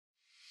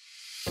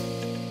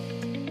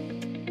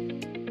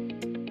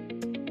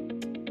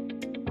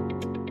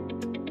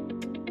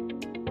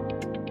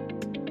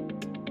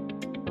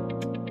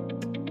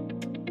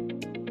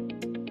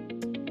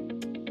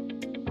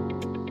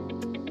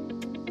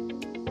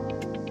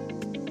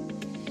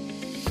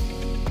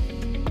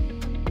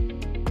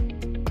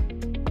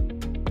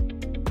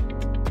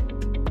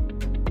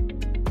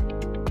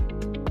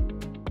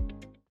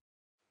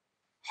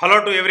Hello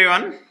to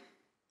everyone.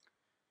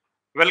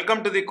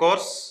 Welcome to the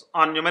course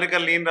on numerical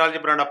linear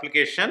algebra and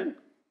application.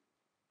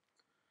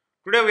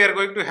 Today we are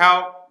going to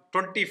have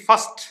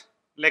 21st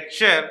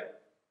lecture.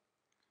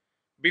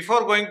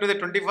 Before going to the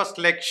 21st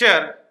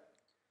lecture,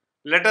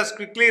 let us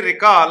quickly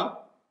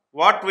recall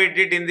what we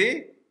did in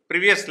the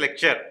previous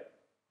lecture.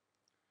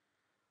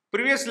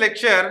 Previous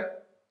lecture,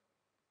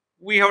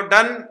 we have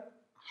done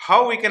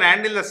how we can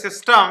handle the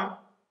system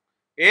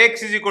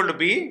Ax is equal to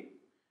B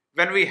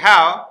when we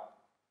have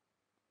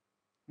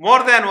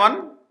more than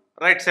one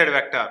right side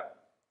vector.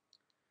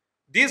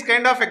 These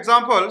kind of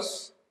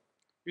examples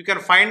you can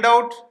find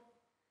out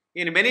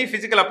in many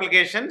physical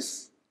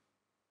applications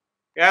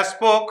as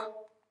spoke,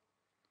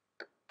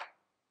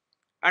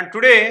 and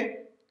today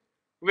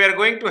we are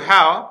going to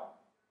have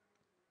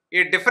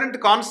a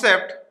different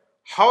concept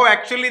how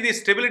actually the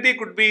stability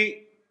could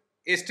be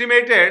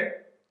estimated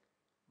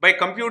by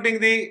computing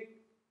the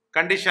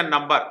condition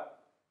number.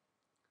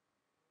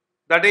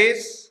 That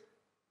is,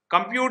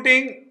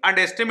 computing and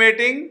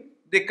estimating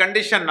the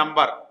condition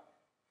number.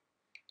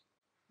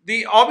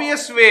 The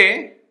obvious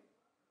way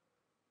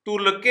to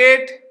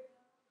locate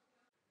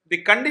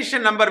the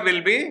condition number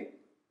will be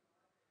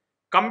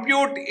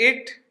compute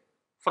it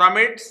from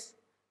its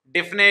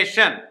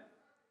definition.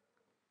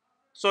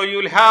 So you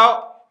will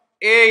have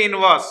A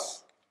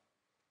inverse.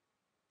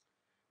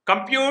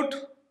 Compute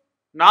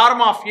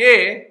norm of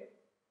A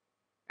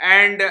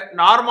and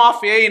norm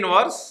of A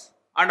inverse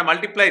and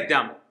multiply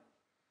them.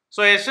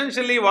 So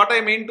essentially what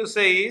I mean to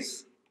say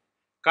is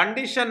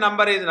condition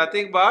number is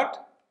nothing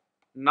but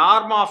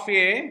norm of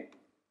A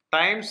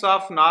times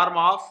of norm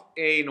of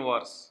A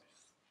inverse.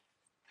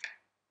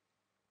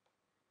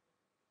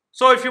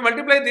 So if you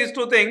multiply these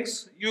two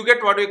things, you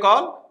get what we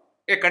call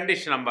a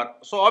condition number.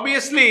 So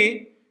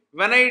obviously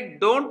when I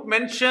don't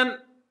mention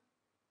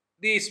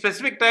the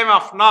specific time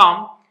of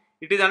norm,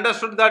 it is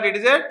understood that it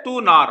is a 2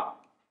 norm.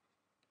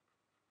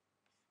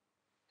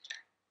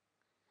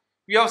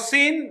 We have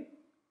seen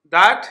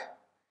that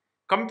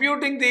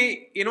computing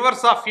the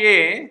inverse of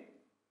A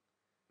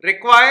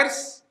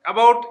requires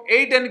about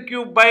 8n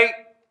cube by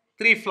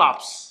 3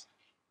 flops,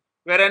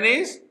 where n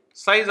is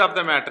size of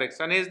the matrix.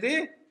 N is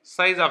the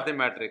size of the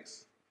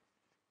matrix.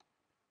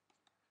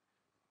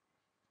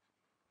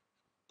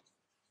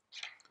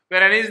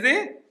 Where n is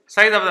the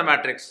size of the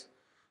matrix.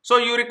 So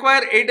you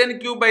require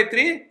 8n cube by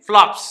 3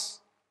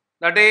 flops,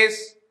 that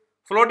is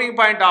floating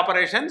point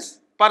operations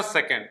per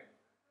second.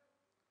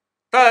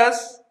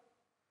 Thus,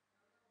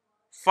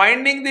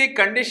 finding the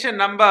condition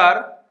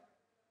number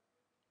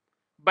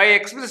by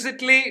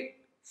explicitly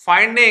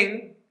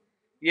finding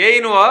A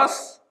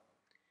inverse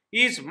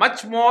is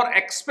much more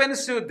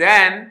expensive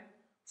than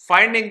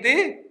finding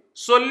the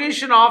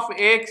solution of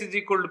Ax is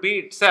equal to B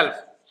itself.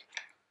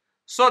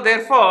 So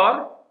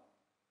therefore,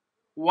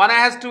 one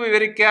has to be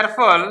very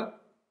careful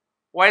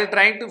while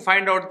trying to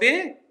find out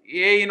the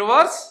A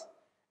inverse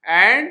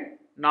and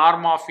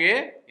norm of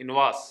A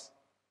inverse.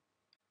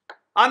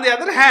 On the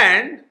other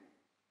hand,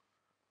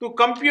 to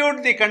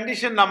compute the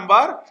condition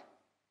number,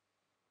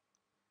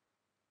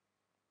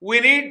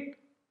 we need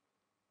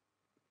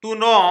to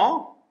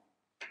know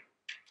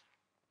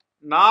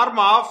norm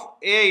of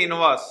A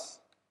inverse,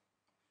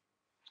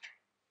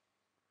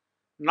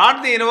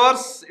 not the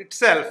inverse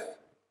itself.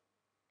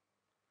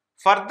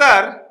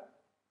 Further,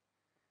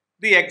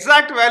 the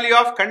exact value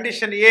of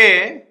condition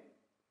A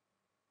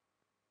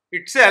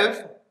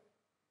itself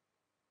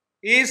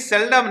is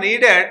seldom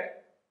needed.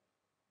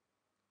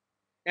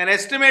 An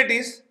estimate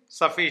is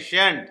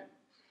sufficient.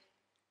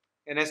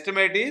 An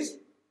estimate is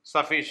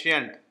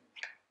sufficient.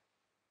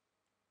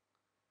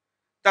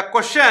 The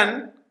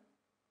question,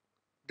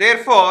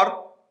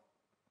 therefore,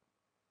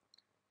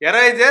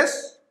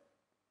 arises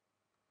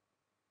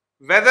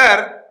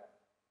whether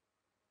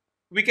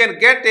we can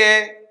get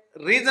a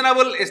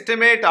reasonable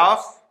estimate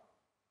of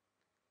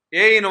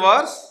A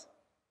inverse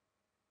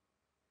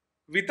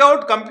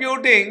without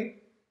computing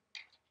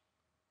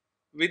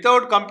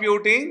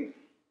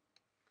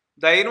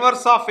the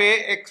inverse of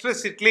A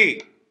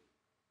explicitly.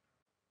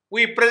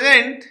 We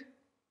present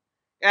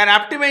an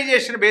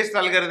optimization based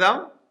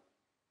algorithm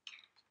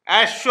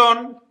as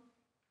shown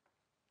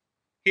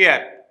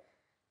here.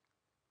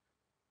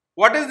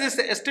 What is this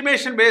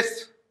estimation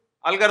based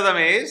algorithm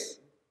is?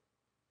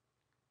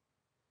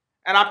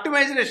 An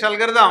optimization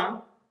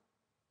algorithm,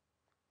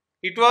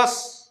 it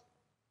was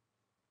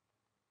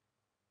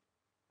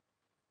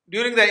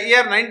during the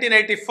year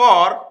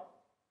 1984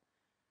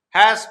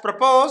 has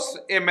proposed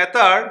a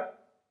method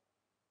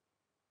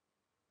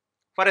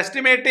for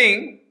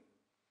estimating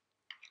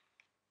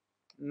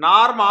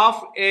norm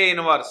of A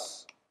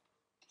inverse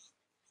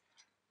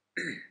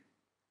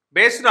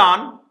based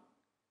on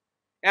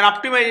an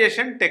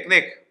optimization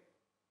technique.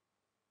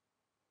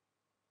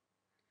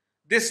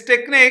 This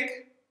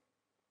technique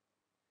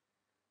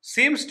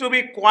seems to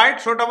be quite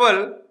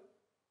suitable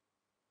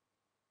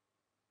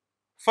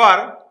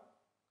for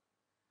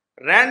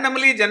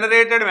randomly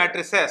generated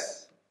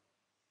matrices.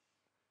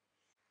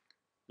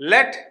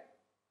 Let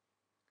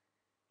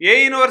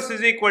A inverse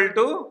is equal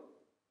to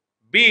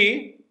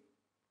B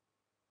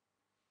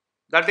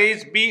that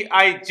is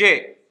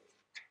Bij.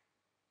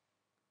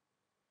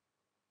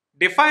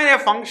 Define a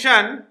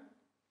function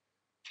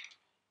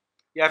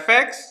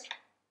fx.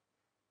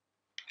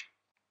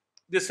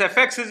 This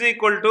fx is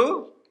equal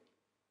to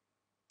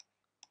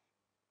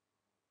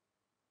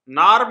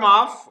norm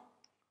of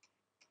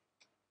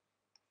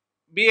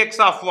bx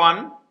of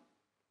 1,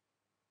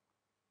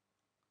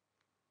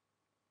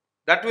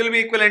 that will be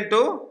equivalent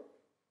to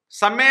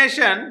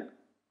summation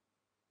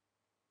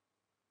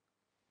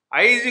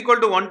I is equal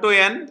to 1 to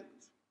n,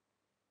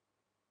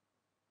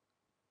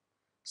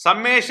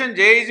 summation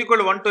j is equal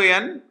to 1 to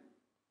n,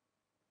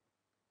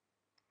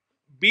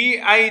 Bij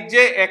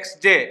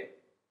xj,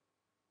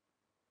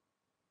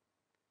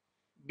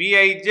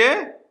 Bij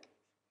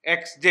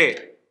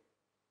xj.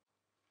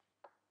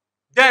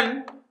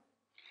 Then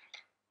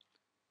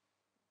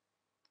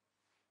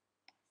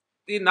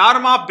the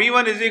norm of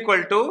B1 is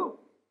equal to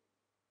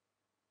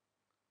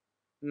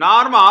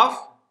norm of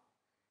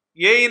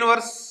A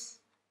inverse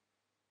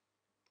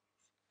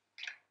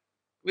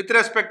with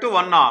respect to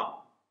 1 norm.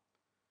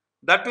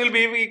 That will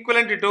be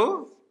equivalent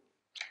to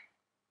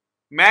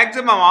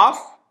maximum of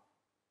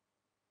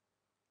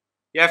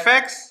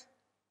fx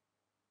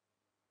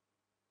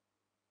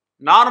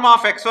norm of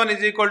x1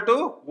 is equal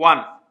to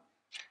 1.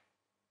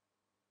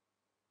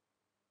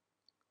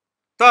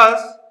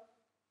 Thus,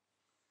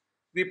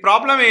 the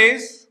problem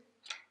is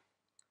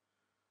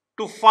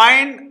to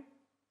find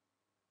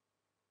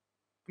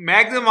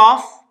maximum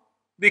of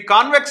the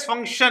convex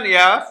function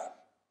f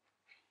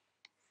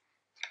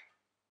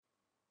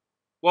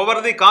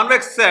over the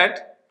convex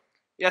set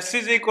s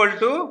is equal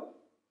to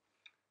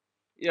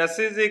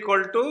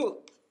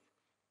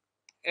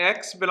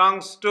x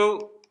belongs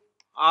to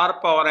r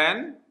power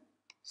n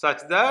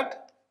such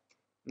that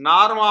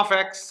norm of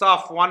x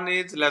of 1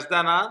 is less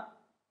than or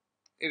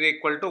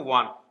equal to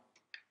 1.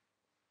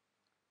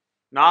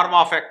 Norm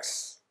of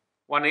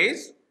x1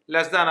 is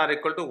less than or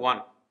equal to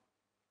 1.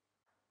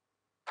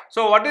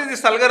 So what is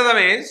this algorithm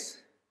is,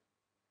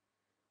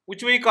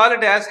 which we call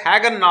it as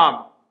Hagen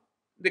norm,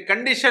 the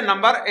condition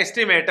number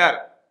estimator.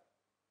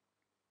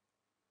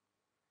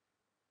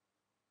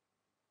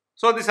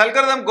 So this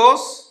algorithm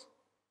goes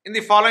in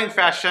the following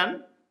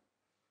fashion.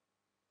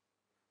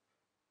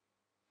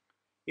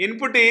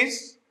 Input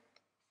is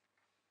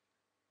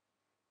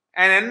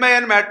an n by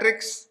n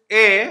matrix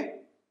A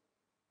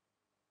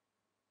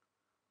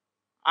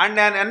and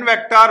an n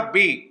vector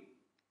B.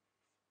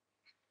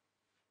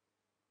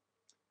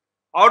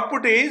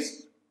 Output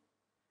is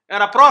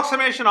an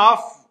approximation of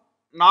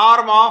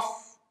norm of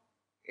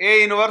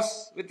A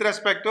inverse with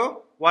respect to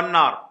 1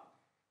 norm.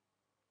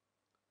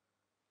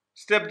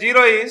 Step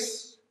 0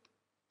 is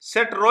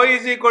set rho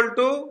is equal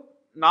to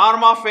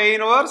norm of A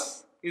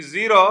inverse is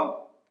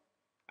 0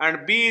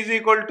 and B is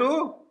equal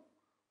to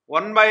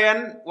 1 by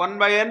n, 1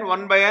 by n,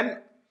 1 by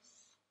n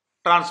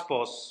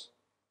transpose.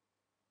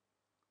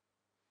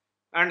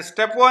 And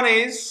step 1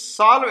 is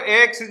solve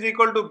Ax is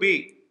equal to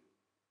B.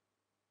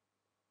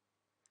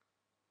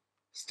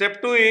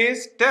 Step 2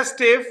 is test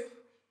if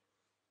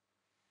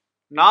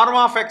norm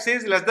of x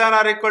is less than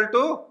or equal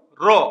to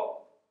rho.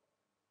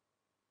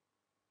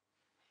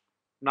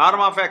 Norm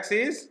of x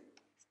is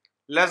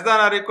less than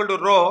or equal to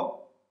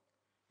rho.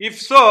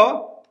 If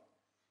so,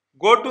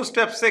 go to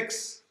step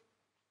 6.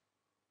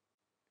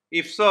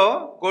 If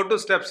so, go to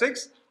step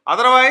 6.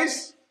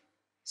 Otherwise,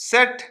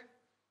 set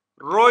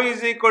rho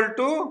is equal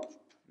to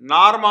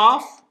norm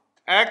of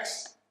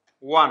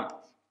x1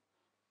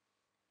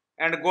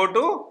 and go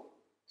to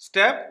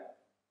step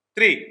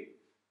 3.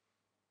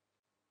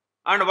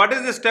 And what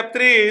is the step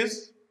 3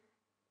 is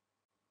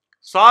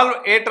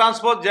solve A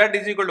transpose Z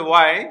is equal to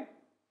Y,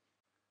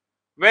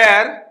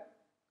 where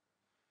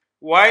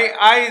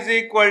yi is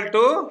equal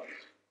to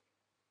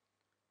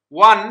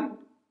 1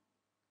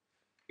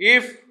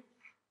 if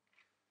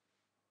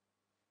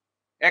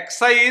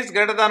xi is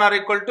greater than or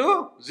equal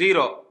to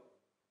 0.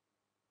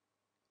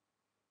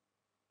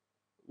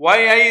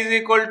 Yi is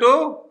equal to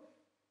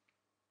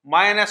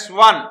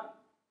 -1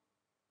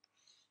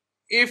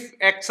 if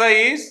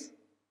xi is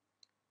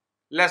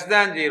less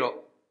than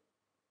 0.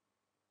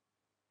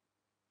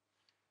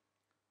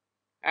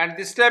 And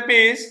this step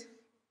is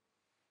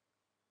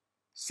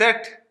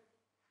set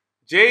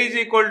j is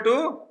equal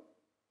to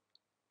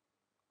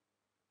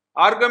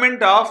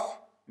argument of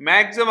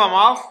maximum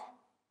of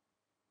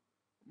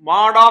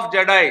mod of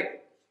zi.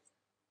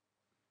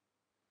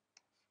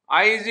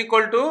 I is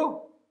equal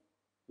to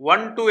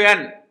 1 to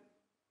n.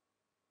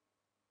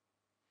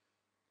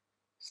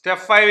 Step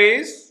 5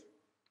 is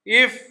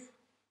if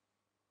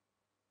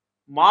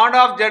mod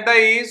of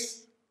zi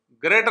is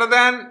greater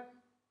than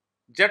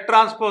z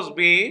transpose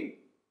b,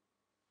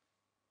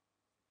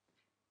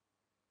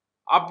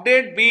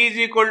 update b is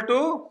equal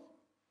to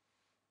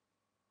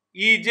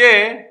ej,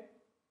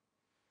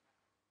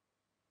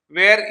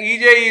 where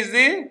ej is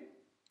the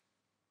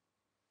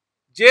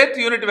jth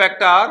unit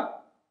vector,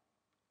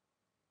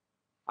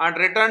 and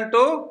return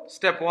to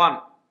step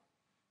 1.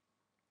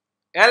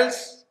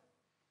 Else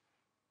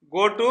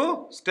go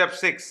to step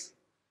 6.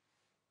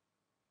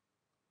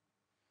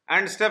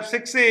 And step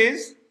 6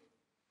 is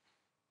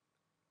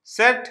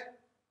set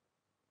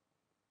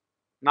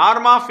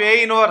norm of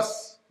A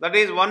inverse, that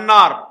is 1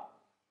 norm,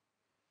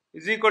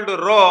 is equal to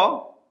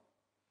rho.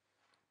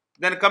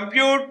 Then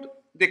compute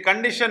the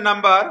condition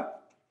number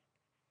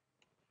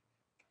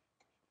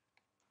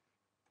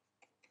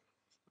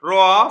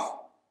rho of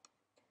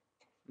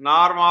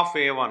norm of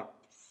A1.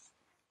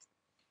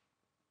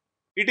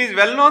 It is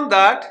well known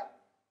that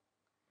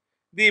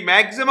the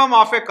maximum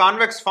of a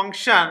convex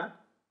function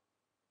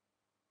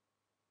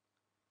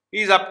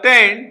is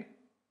obtained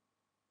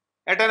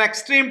at an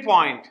extreme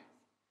point.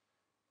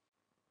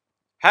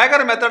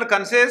 Hager method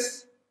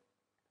consists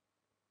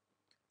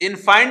in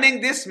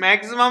finding this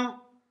maximum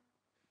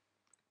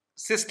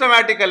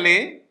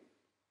systematically.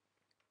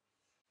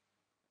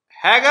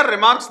 Hager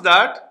remarks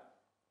that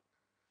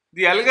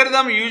the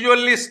algorithm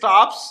usually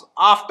stops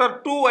after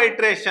 2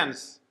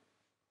 iterations.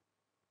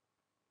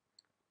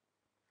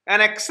 An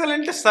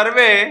excellent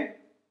survey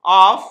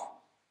of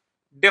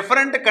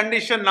different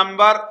condition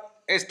number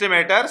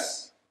estimators,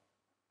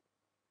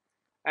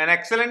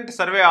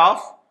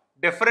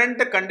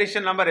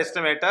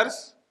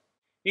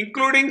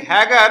 including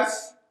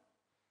Hager's,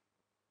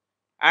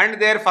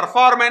 and their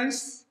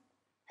performance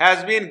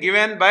has been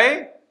given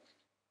by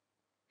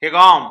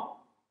Higam.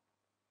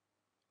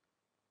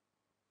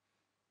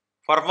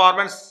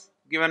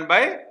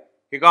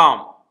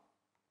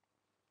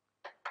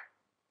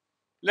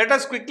 Let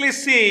us quickly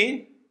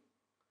see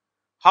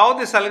how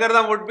this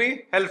algorithm would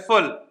be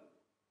helpful.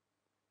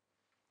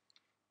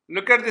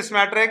 Look at this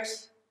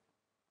matrix,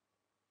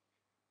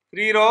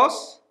 3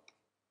 rows,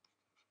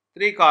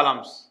 3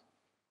 columns.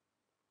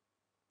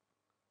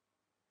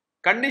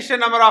 Condition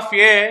number of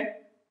A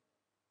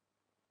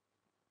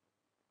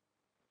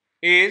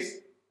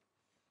is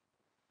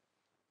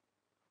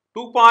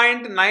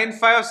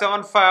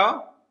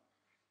 2.9575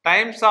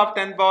 times of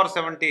 10 power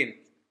 17.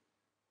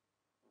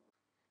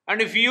 And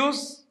if you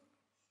use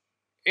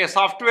a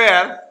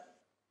software,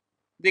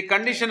 the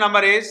condition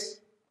number is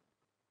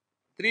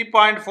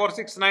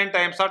 3.469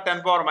 times of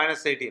 10 power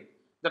minus 18.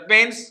 That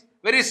means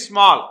very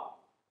small.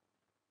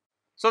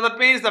 So that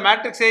means the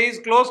matrix A is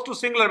close to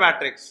singular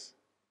matrix.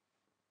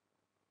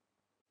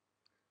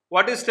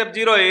 What is step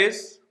 0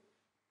 is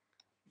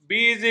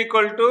B is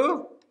equal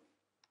to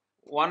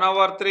 1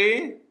 over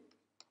 3,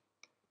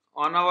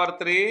 1 over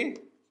 3,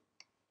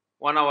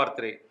 1 over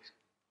 3.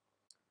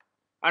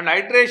 And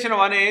iteration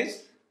 1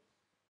 is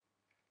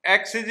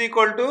x is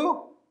equal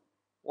to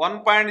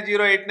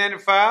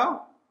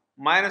 1.0895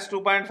 minus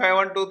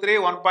 2.5123,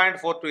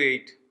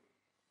 1.428.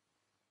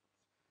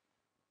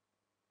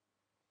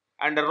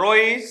 And the row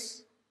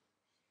is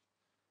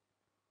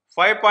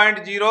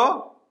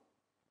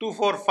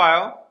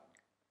 5.0245.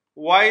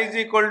 Y is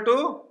equal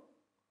to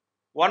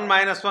 1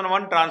 minus 1,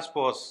 1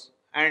 transpose.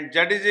 And z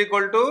is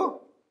equal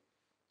to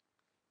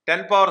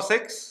 10 power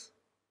 6.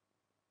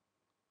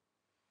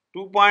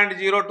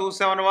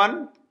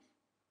 2.0271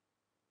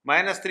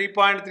 minus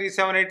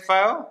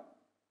 3.3785,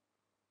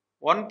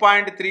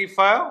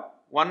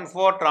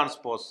 1.3514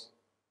 transpose.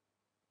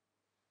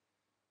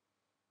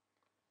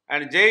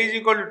 And j is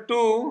equal to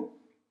 2,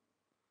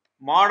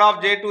 mod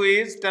of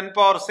j2 is 10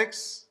 power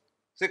 6,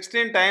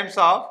 16 times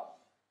of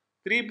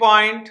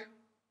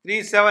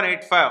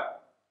 3.3785,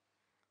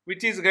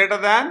 which is greater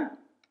than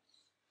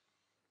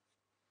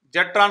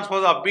z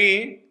transpose of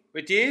b,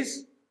 which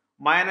is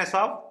minus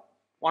of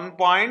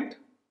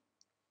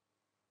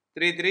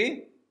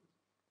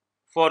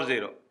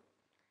 1.3340.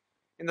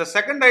 In the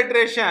second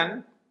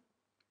iteration,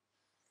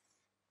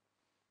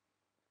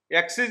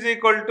 x is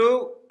equal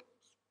to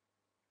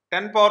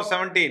 10 power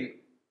 17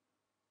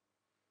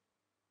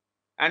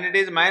 and it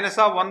is minus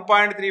of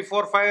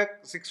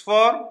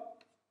 1.34564,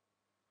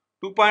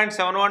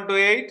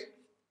 2.7128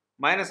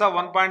 minus of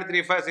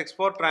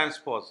 1.3564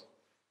 transpose.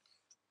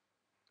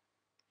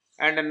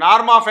 And the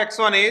norm of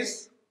x1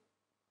 is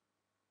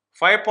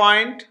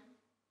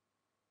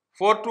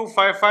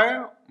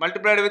 5.4255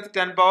 multiplied with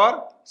 10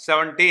 power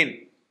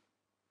 17.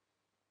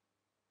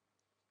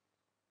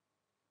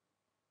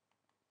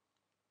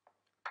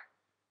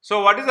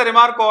 So what is the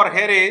remark over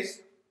here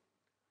is,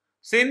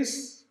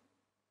 since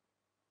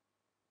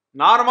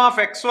norm of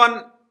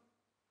x1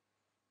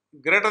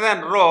 greater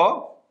than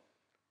rho,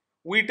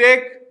 we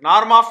take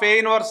norm of A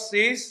inverse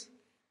is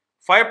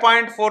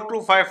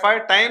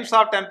 5.4255 times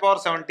of 10 power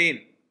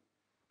 17.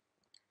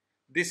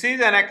 This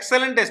is an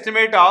excellent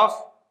estimate of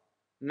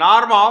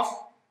norm of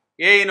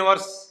A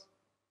inverse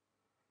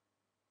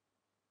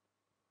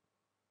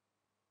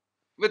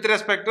with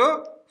respect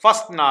to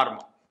first norm.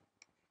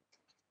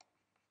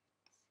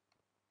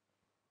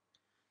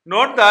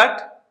 Note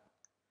that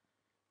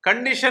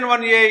condition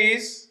 1A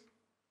is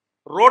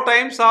rho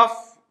times of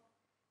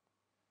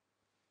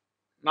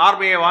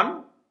norm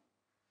A1,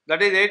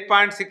 that is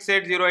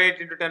 8.6808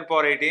 into 10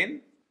 power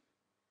 18,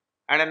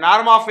 and a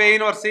norm of A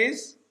inverse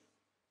is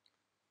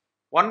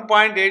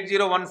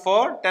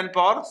 1.8014 10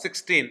 power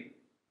 16.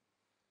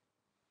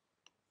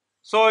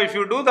 So if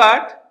you do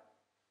that,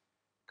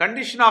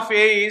 condition of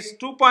A is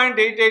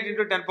 2.88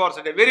 into 10 power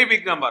 7, a very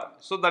big number.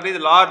 So that is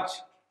large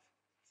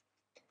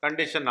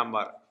condition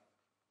number.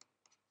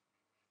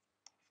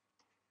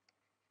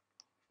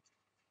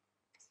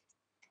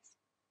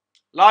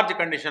 Large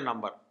condition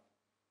number.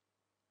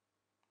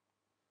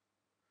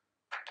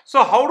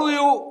 So how do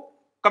you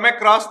come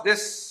across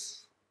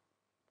this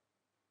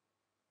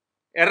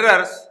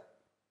errors?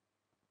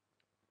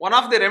 One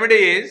of the remedy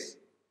is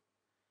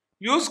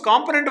use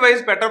component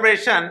wise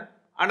perturbation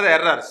and the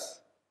errors.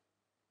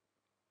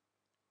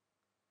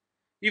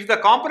 If the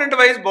component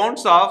wise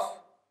bounds of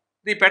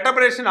the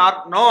perturbation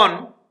are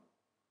known,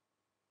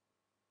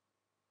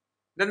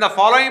 then the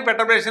following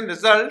perturbation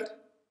result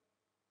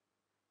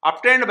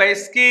obtained by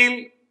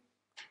Skeel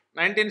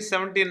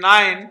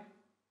 1979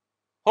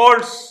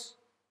 holds.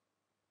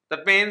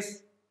 That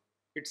means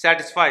it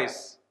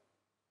satisfies.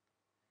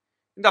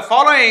 In the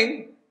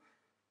following,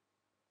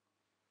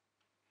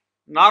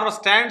 norm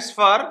stands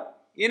for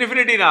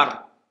infinity norm.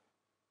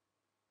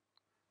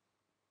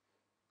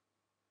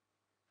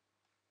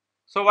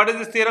 So what is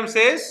this theorem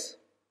says?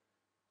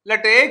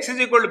 Let Ax is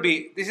equal to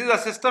B. This is the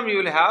system you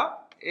will have.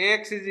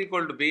 Ax is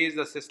equal to B is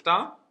the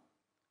system.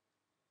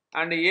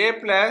 And A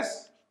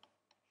plus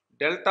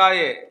delta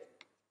A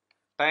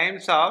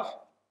times of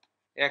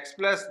x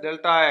plus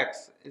delta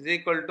x is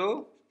equal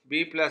to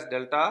B plus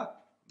delta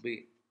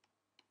B.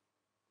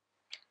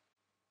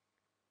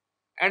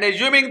 And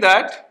assuming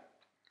that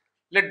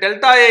let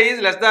delta A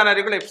is less than or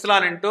equal to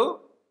epsilon into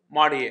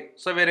mod A.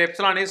 So where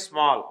epsilon is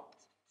small.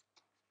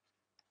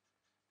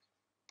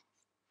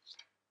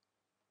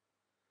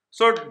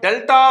 So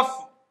delta of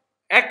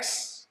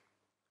x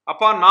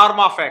upon norm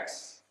of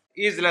x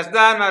is less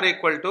than or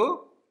equal to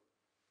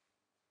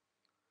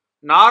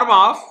norm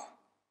of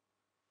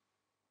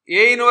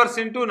A inverse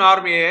into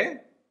norm A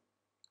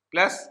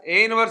plus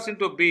A inverse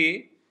into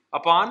B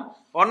upon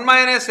 1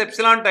 minus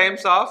epsilon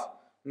times of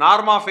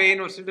norm of A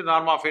inverse into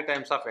norm of A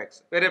times of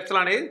x, where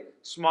epsilon is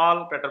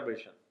small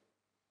perturbation.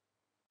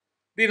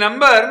 The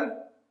number,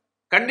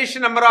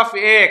 condition number of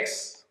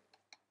Ax,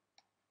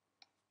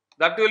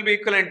 that will be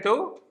equivalent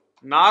to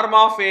norm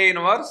of A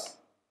inverse,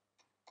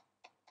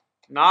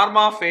 norm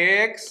of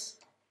Ax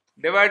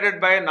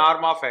divided by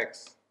norm of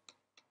x.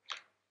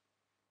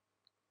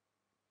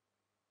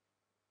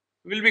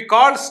 Will be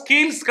called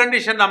Skeel's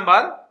condition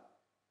number,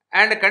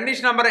 and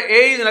condition number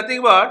A is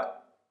nothing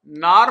but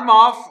norm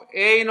of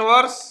A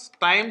inverse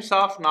times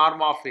of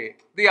norm of A.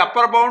 The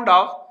upper bound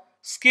of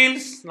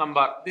Skeel's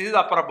number. This is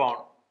upper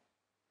bound.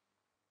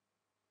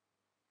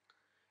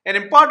 An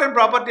important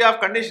property of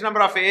condition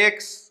number of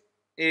Ax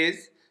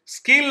is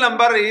Skeel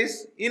number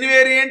is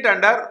invariant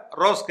under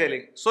row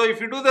scaling. So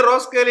if you do the row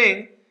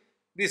scaling,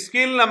 the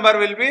Skeel number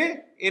will be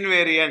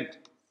invariant.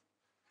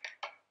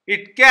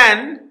 It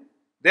can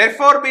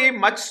therefore be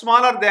much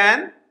smaller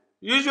than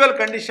usual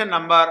condition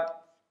number,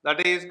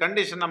 that is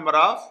condition number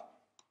of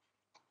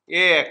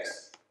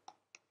Ax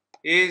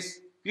is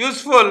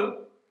useful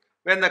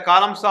when the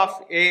columns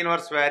of A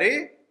inverse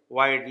vary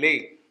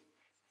widely.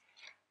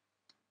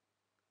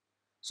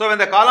 So when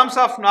the columns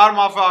of norm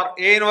of our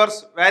A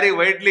inverse vary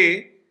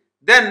widely,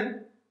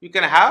 then you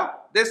can have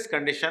this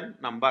condition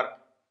number.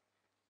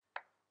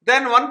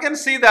 Then one can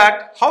see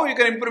that how you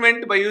can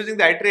implement by using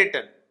the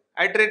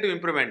iterative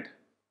improvement.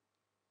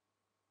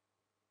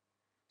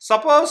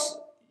 Suppose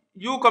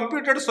you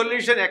computed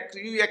solution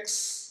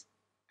x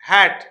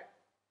hat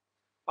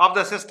of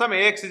the system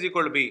Ax is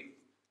equal to B.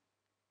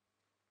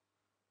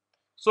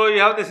 So you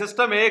have the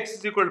system Ax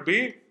is equal to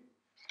B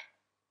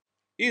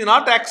is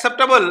not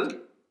acceptable.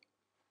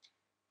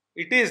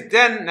 It is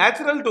then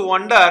natural to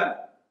wonder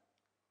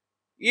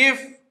if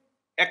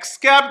x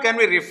cap can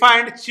be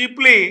refined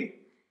cheaply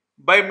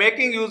by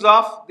making use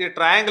of the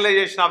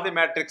triangulation of the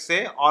matrix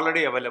A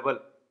already available.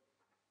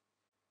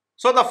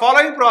 So the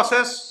following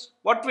process,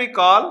 what we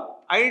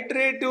call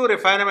iterative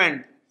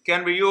refinement,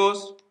 can be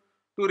used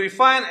to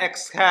refine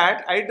x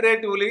hat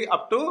iteratively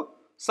up to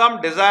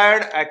some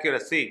desired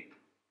accuracy.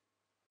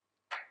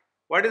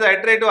 What is the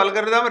iterative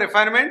algorithm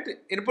refinement?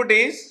 Input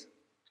is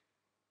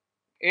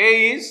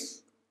A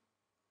is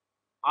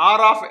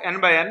R of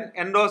n by n,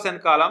 n rows n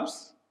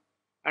columns,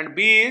 and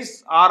B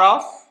is R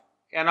of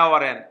n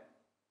over n.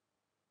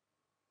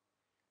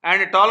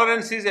 And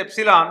tolerance is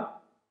epsilon.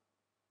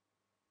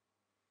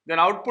 Then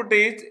output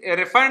is a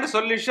refined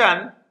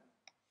solution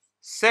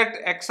set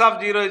x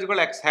of 0 is equal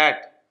to x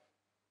hat.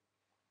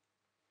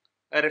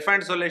 A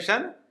refined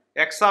solution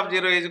x of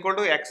 0 is equal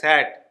to x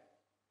hat.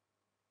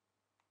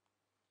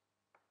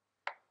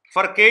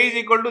 For k is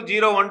equal to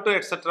 0, 1, 2,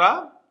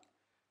 etc.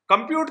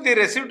 Compute the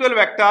residual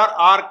vector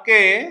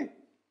Rk,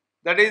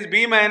 that is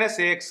B minus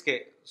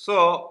Axk.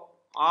 So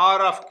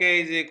R of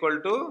k is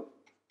equal to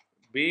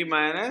B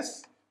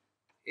minus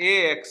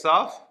Ax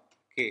of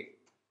k.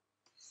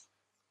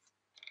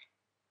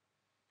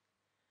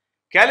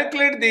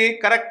 Calculate the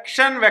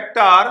correction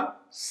vector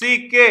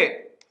Ck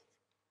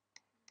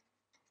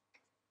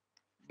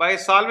by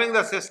solving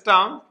the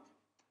system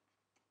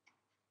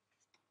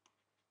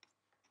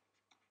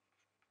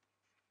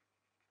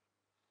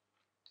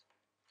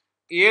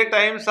A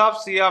times of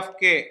C of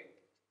k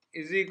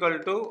is equal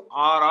to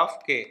R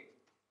of k.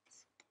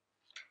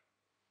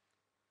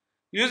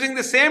 Using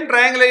the same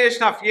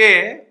triangulation of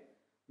A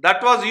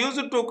that was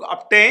used to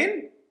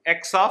obtain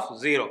x of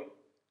 0.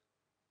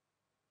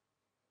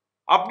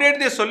 Update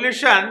the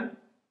solution,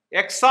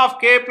 x of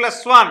k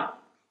plus 1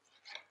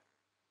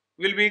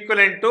 will be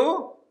equivalent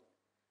to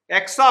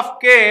x of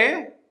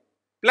k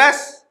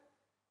plus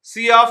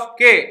C of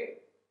k,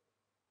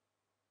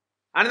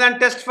 and then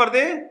test for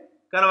the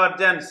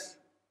convergence.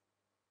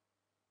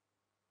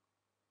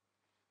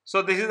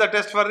 So this is the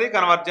test for the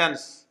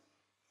convergence.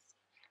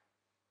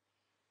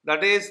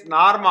 That is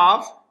norm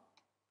of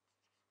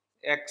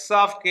x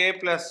of k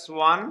plus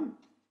 1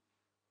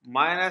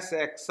 minus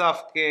x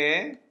of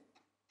k,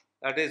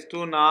 that is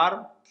 2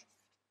 norm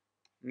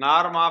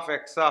of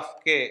x of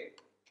k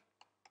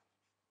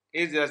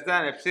is less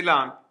than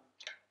epsilon,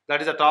 that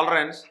is the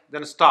tolerance,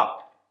 then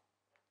stop.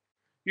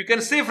 You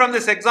can see from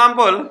this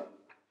example,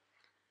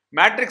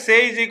 matrix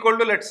A is equal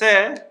to, let's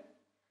say,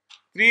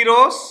 3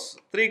 rows,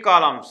 3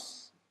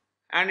 columns,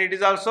 and it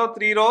is also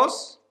 3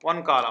 rows,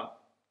 1 column.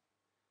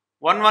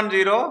 1 1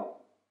 0,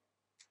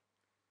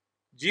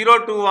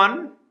 0 2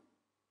 1,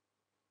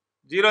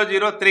 0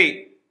 0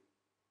 3,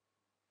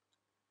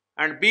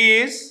 and B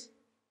is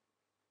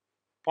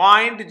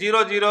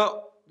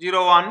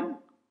 0.0001,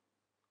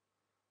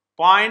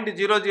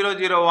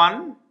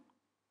 0.0001,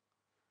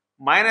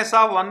 minus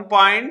of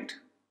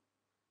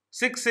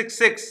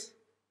 1.666.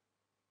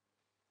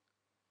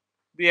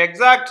 The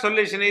exact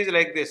solution is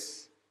like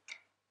this: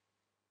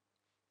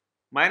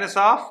 minus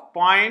of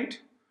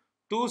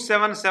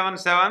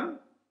 0.2777,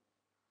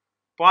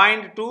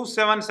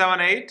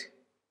 0.2778,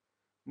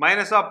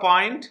 minus of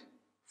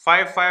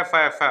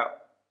 0.5555.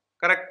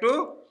 Correct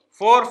to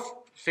 4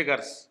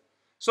 figures.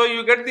 So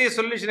you get the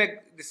solution.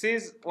 This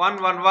is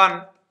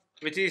 111,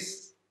 which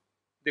is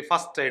the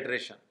first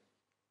iteration.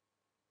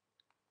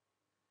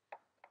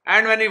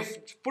 And when you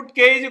put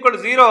k is equal to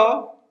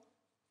 0,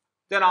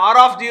 then R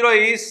of 0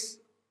 is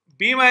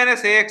B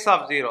minus AX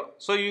of 0.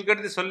 So you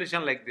get the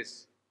solution like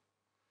this: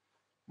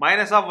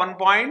 minus of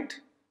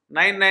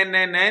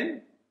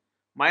 1.9999,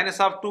 minus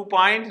of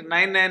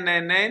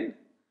 2.9999,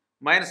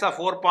 minus of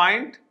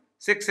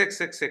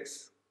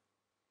 4.6666.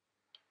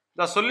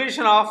 The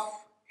solution of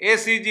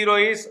AC0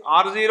 is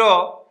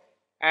R0,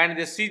 and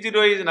the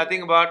C0 is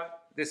nothing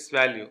but this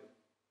value,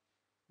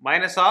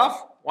 minus of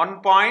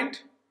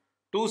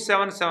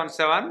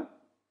 1.2777,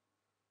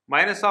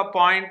 minus of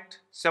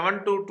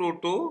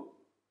 0.7222,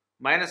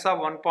 minus of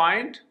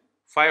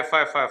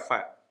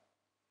 1.5555.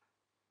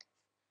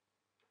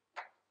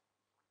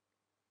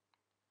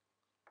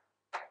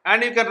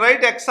 And you can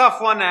write x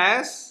of 1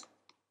 as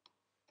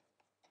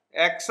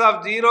x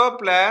of 0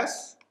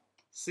 plus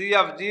C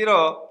of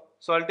 0.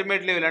 So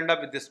ultimately we will end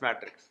up with this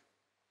matrix.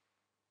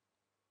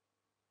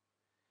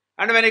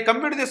 And when you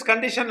compute this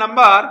condition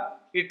number,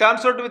 it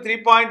turns out to be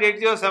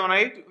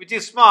 3.8078, which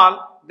is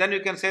small. Then you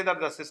can say that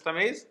the system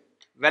is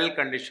well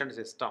conditioned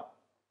system.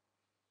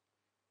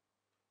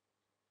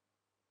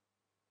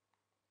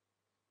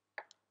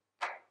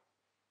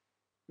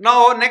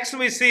 Now next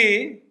we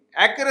see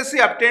accuracy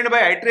obtained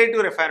by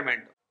iterative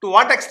refinement. To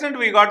what extent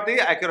we got the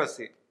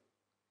accuracy?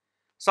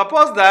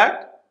 Suppose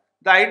that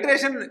the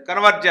iteration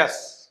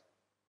converges,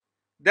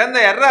 then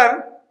the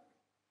error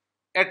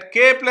at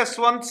k plus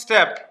 1th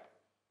step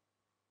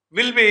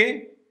will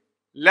be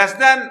less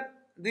than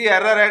the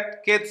error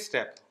at kth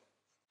step.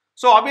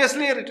 So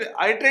obviously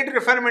iterative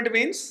refinement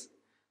means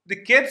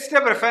the kth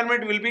step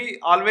refinement will be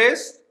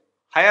always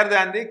higher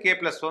than the k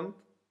plus 1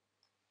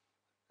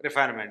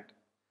 refinement.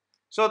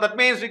 So that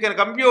means we can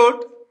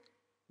compute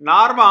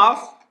norm of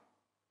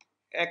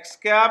x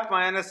cap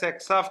minus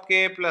x of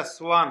k plus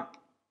 1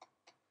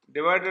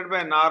 divided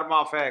by norm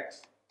of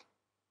x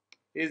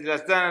is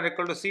less than or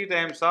equal to c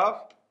times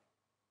of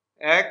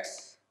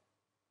x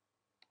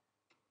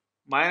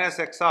minus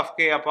x of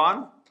k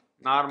upon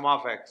norm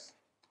of x.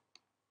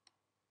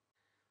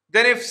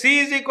 Then if c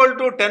is equal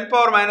to 10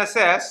 power minus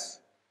s,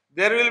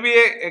 there will be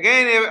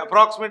again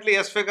approximately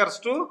s figures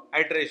to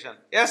iteration,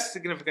 s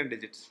significant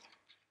digits.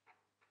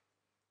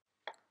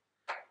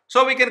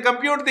 So we can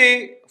compute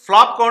the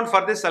flop count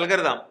for this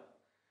algorithm.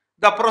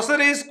 The processor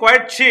is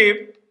quite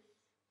cheap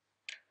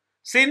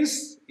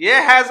since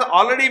A has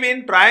already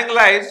been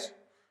triangularized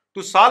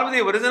to solve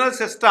the original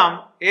system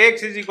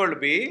Ax is equal to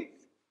B.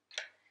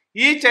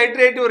 Each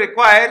iterative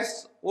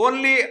requires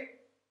only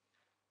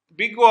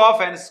big O of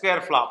n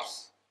square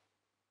flops.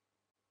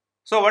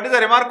 So what is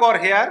the remark over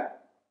here?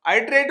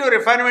 Iterative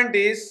refinement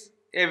is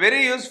a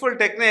very useful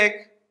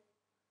technique.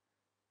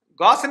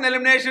 Gaussian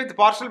elimination with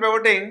partial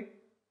pivoting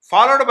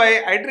followed by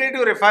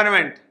iterative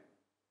refinement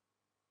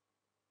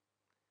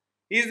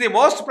is the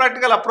most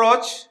practical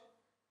approach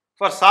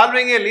for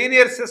solving a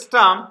linear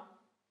system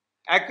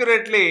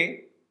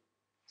accurately.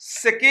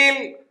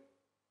 Sekil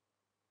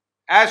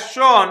has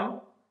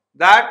shown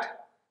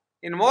that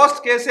in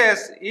most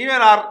cases even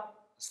our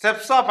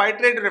steps of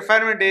iterative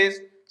refinement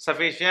is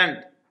sufficient.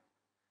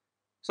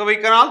 So we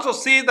can also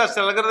see this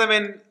algorithm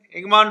in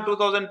Igman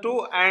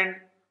 2002 and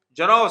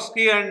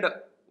Janowski and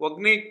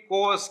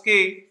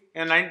Wojciechowski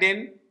in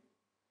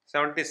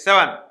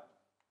 1977.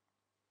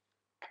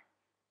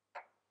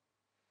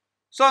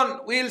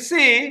 So we will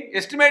see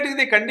estimating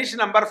the condition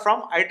number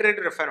from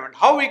iterative refinement.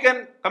 How we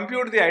can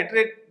compute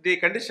the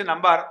condition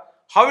number,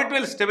 how it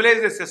will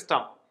stabilize the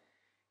system.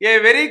 A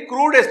very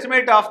crude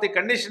estimate of the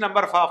condition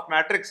number of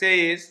matrix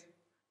A is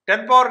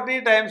 10 power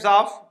t times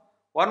of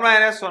 1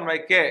 minus 1 by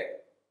k.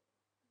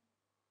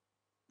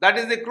 That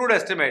is the crude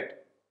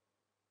estimate.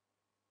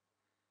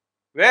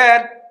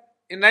 Where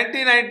in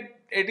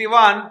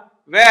 1981,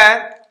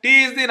 where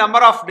t is the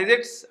number of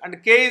digits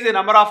and k is the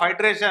number of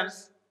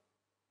iterations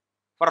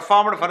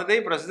performed for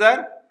the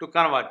procedure to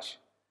converge.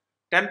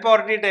 10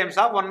 power t times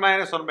of 1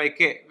 minus 1 by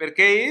k, where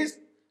k is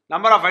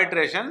number of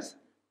iterations,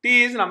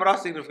 t is number of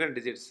significant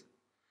digits.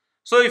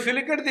 So if you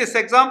look at this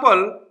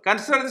example,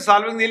 consider the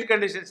solving the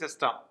ill-conditioned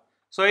system.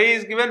 So A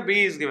is given,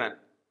 B is given.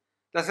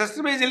 The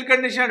system is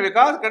ill-conditioned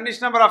because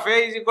condition number of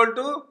A is equal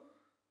to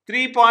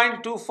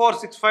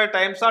 3.2465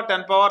 times of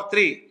 10 power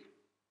 3.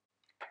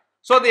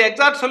 So the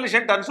exact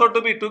solution turns out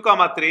to be 2,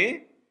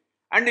 3.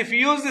 And if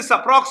you use this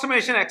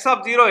approximation, x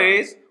of 0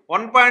 is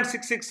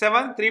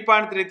 1.667,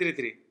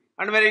 3.333.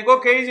 And when you go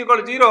k is equal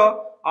to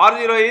 0,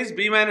 R0 is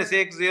b minus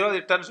x0,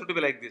 it turns out to be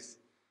like this.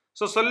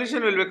 So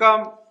solution will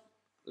become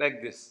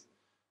like this.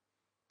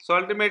 So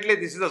ultimately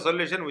this is the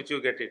solution which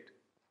you get it.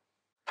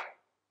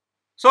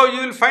 So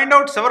you will find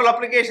out several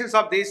applications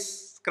of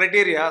these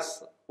criteria.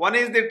 One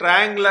is the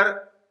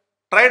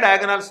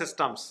tridiagonal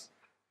systems.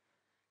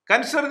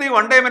 Consider the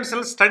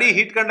one-dimensional steady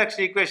heat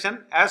conduction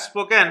equation as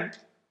spoken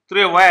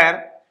through a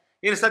wire.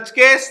 In such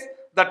case,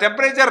 the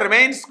temperature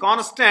remains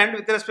constant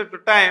with respect to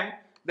time.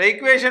 The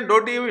equation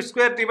dou T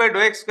square T by dou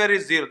x square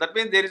is 0. That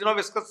means there is no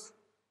viscous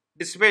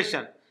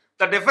dissipation.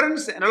 The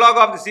difference analog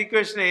of this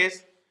equation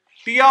is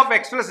T of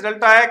x plus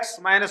delta x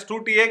minus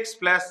 2tx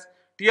plus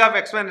T of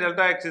x minus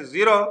delta x is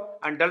 0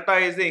 and delta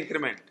is the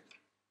increment.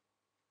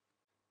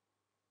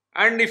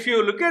 And if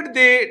you look at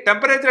the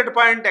temperature at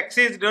point x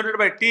is denoted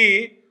by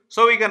T,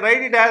 so we can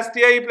write it as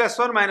Ti plus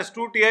 1 minus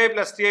 2Ti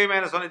plus Ti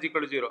minus 1 is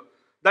equal to 0.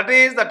 That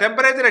is, the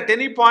temperature at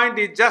any point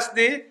is just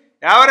the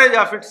average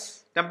of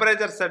its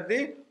temperatures at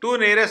the two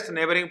nearest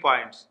neighboring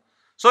points.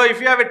 So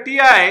if you have a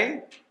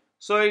Ti,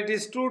 so it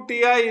is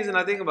 2Ti is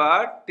nothing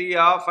but T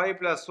of I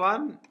plus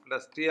 1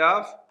 plus T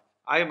of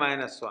I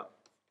minus 1.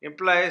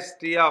 Implies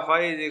T of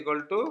I is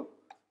equal to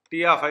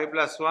T of I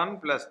plus 1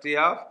 plus T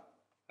of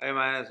I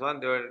minus 1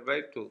 divided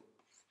by 2.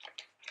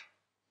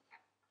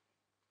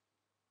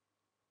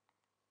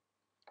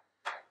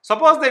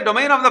 Suppose the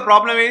domain of the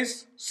problem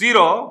is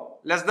 0,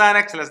 less than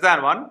x, less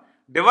than 1.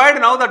 Divide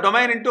now the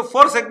domain into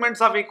 4 segments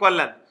of equal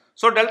length.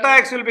 So delta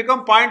x will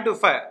become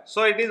 0.25.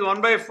 So it is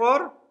 1 by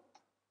 4,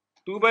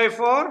 2 by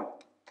 4,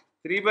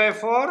 3 by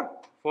 4,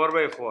 4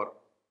 by 4.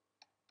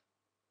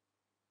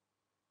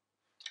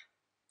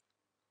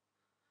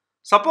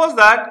 Suppose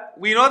that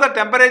we know the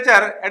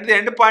temperature at the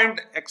end point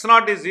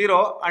x0 is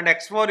 0 and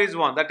x4 is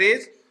 1. That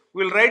is,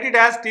 we will write it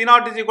as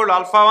T0 is equal to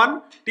alpha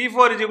 1,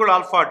 T4 is equal to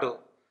alpha 2.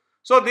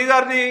 So these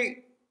are the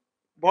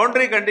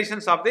boundary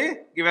conditions of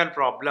the given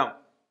problem.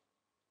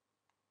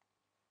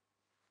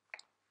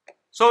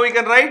 So we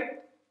can write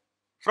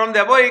from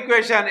the above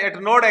equation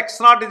at node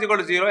x0 is equal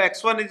to 0,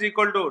 x1 is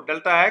equal to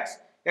delta x,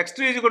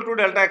 x2 is equal to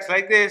delta x.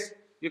 Like this,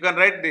 you can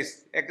write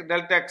this.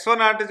 Delta x1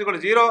 naught is equal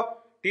to 0,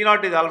 T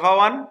naught is alpha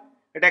 1.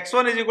 At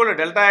x1 is equal to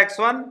delta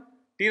x1,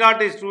 T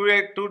naught is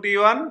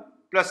 2t1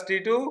 plus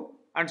t2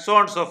 and so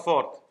on and so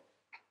forth.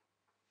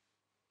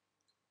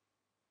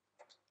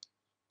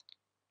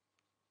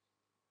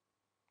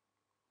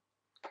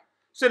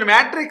 So the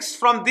matrix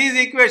from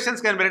these equations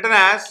can be written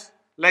as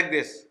like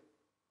this.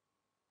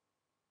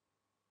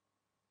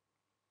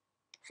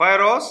 5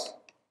 rows,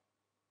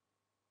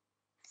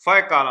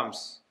 5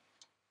 columns.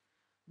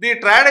 The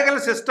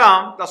tridiagonal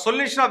system, the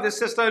solution of this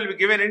system will be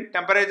given in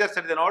temperatures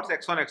at the nodes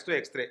x1, x2,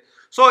 x3.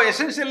 So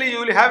essentially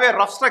you will have a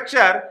rough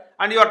structure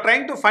and you are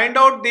trying to find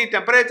out the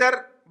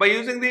temperature by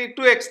using the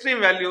two extreme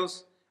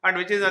values, and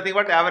which is nothing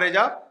but average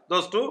of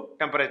those two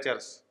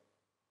temperatures.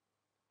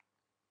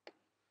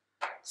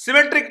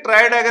 Symmetric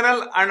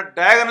tridiagonal and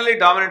diagonally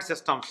dominant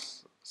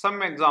systems.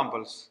 Some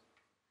examples.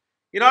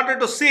 In order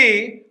to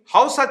see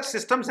how such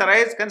systems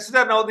arise,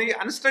 consider now the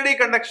unsteady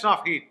conduction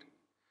of heat.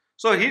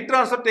 So heat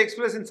transfer takes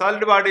place in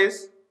solid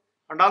bodies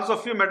and also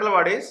few metal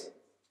bodies.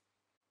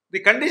 The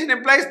condition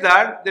implies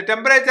that the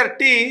temperature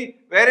T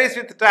varies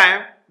with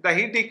time. The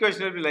heat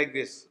equation will be like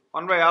this.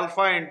 1 by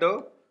alpha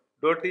into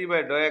dou T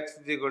by dou x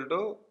is equal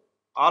to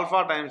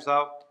alpha times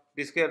of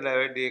d square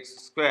divided dx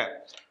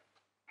square.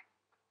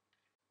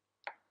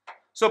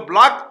 So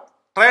block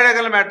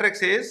tridiagonal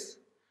matrix is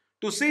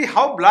to see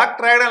how block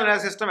tridiagonal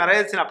system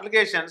arises in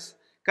applications.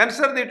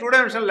 Consider the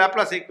two-dimensional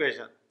Laplace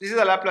equation. This is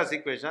the Laplace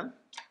equation.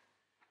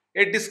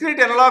 A discrete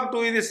analog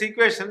to this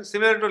equation,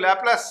 similar to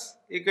Laplace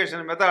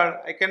equation method,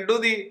 I can do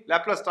the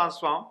Laplace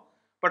transform,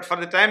 but for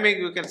the time being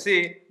you can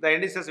see the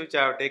indices which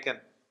I have taken.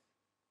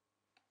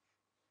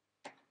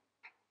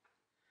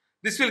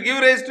 This will give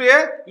rise to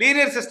a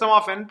linear system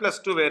of n plus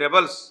 2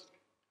 variables.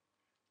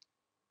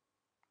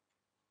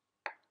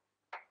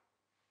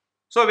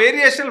 So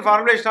variational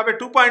formulation of a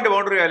two-point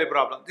boundary value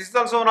problem. This is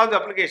also one of the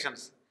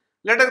applications.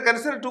 Let us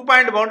consider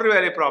two-point boundary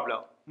value problem.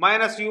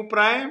 Minus u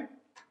prime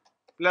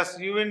plus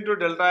u into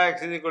delta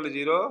x is equal to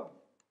 0.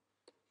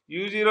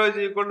 u0 is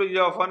equal to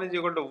u of 1 is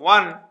equal to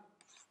 1.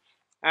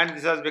 And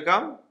this has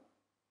become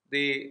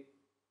the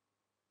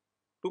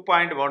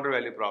two-point boundary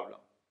value problem.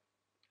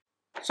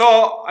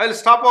 So I will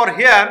stop over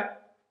here,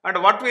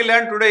 and what we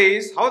learned today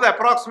is how the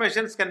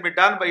approximations can be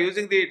done by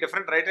using the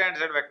different right hand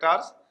side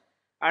vectors,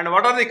 and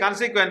what are the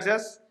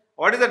consequences,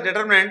 what is the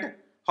determinant,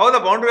 how the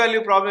boundary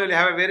value problem will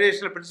have a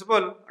variational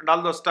principle and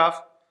all those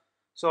stuff.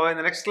 So in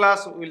the next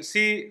class we will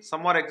see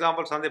some more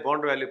examples on the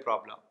boundary value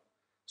problem.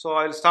 So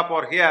I will stop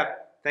over here.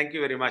 Thank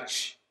you very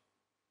much.